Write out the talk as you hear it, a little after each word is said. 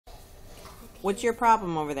What's your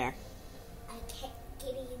problem over there? I can't get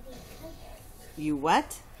any comfy. You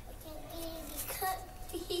what? I can't get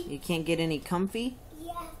any comfy. You can't get any comfy?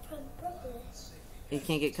 Yeah, from Brooklyn. You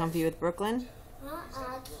can't get comfy with Brooklyn?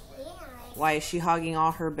 Can't. Why is she hogging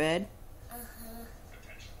all her bed?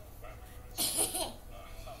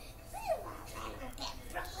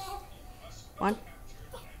 What?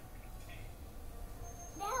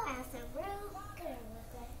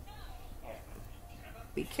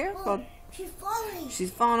 Be careful. She's falling.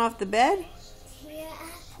 She's falling off the bed? Yeah.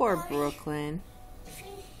 Poor Brooklyn. She's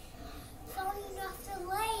falling off the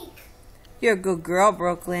lake. You're a good girl,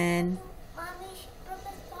 Brooklyn. Mommy,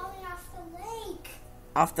 Brooklyn's falling off the lake.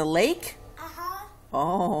 Off the lake? Uh-huh.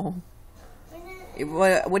 Oh. I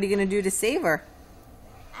What are you going to do to save her?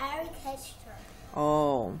 already touched her.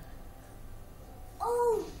 Oh.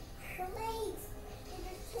 Oh, her legs.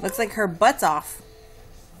 Looks like her butt's off.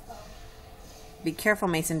 Be careful,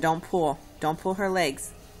 Mason. Don't pull. Don't pull her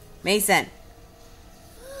legs. Mason.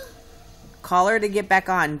 Call her to get back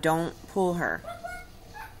on. Don't pull her.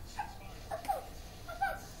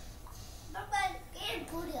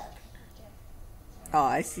 Oh,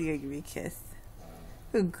 I see you. Give me a kiss.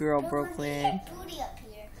 Good girl, Brooklyn.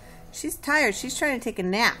 She's tired. She's trying to take a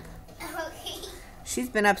nap. Okay. She's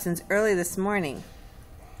been up since early this morning.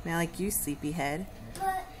 Not like you, sleepyhead.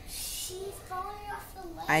 But she's falling off the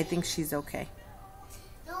lake. I think she's okay.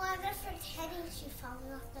 No, I'm just pretending she's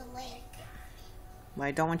falling off the lake. Well,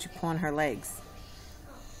 I don't want you pulling her legs.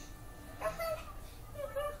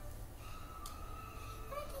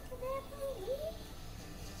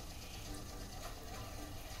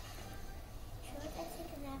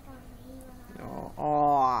 Oh,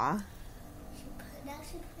 aw.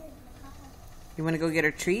 You want to go get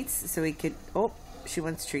her treats so we could... Oh, she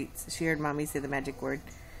wants treats. She heard Mommy say the magic word.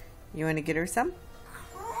 You want to get her some?